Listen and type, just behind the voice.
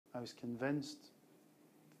I was convinced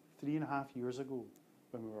 3.5 years ago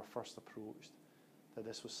when we were first approached that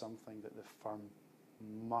this was something that the firm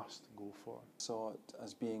must go for. Saw it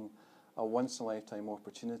as being a once-in-a-lifetime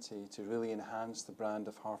opportunity to really enhance the brand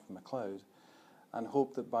of Harper Macleod, and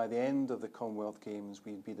hope that by the end of the Commonwealth Games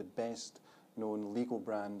we'd be the best known legal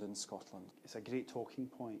brand in Scotland. It's a great talking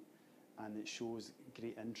point, and it shows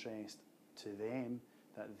great interest to them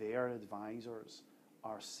that their advisors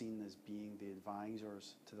are seen as being the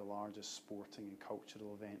advisors to the largest sporting and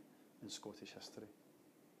cultural event in Scottish history.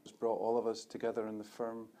 It's brought all of us together in the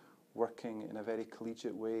firm, working in a very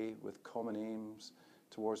collegiate way with common aims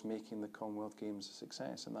towards making the Commonwealth Games a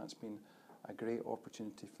success, and that's been a great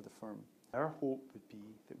opportunity for the firm. Our hope would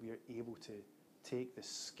be that we are able to take the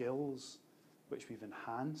skills which we've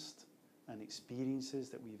enhanced and experiences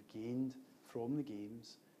that we've gained from the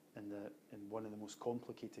Games in one of the most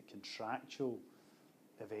complicated contractual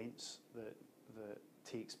events that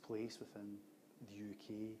takes place within the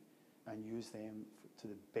UK, and use them to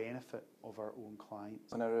the benefit of our own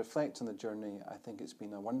clients. When I reflect on the journey, I think it's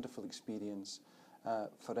been a wonderful experience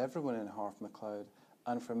for everyone in Harper Macleod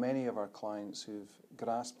and for many of our clients who've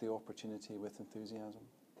grasped the opportunity with enthusiasm.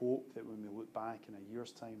 Hope that when we look back in a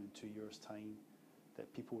year's time and 2 years' time,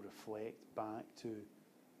 that people reflect back to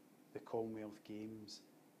the Commonwealth Games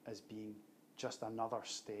as being just another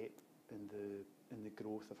step in the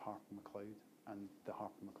growth of Harper Macleod and the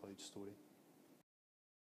Harper Macleod story.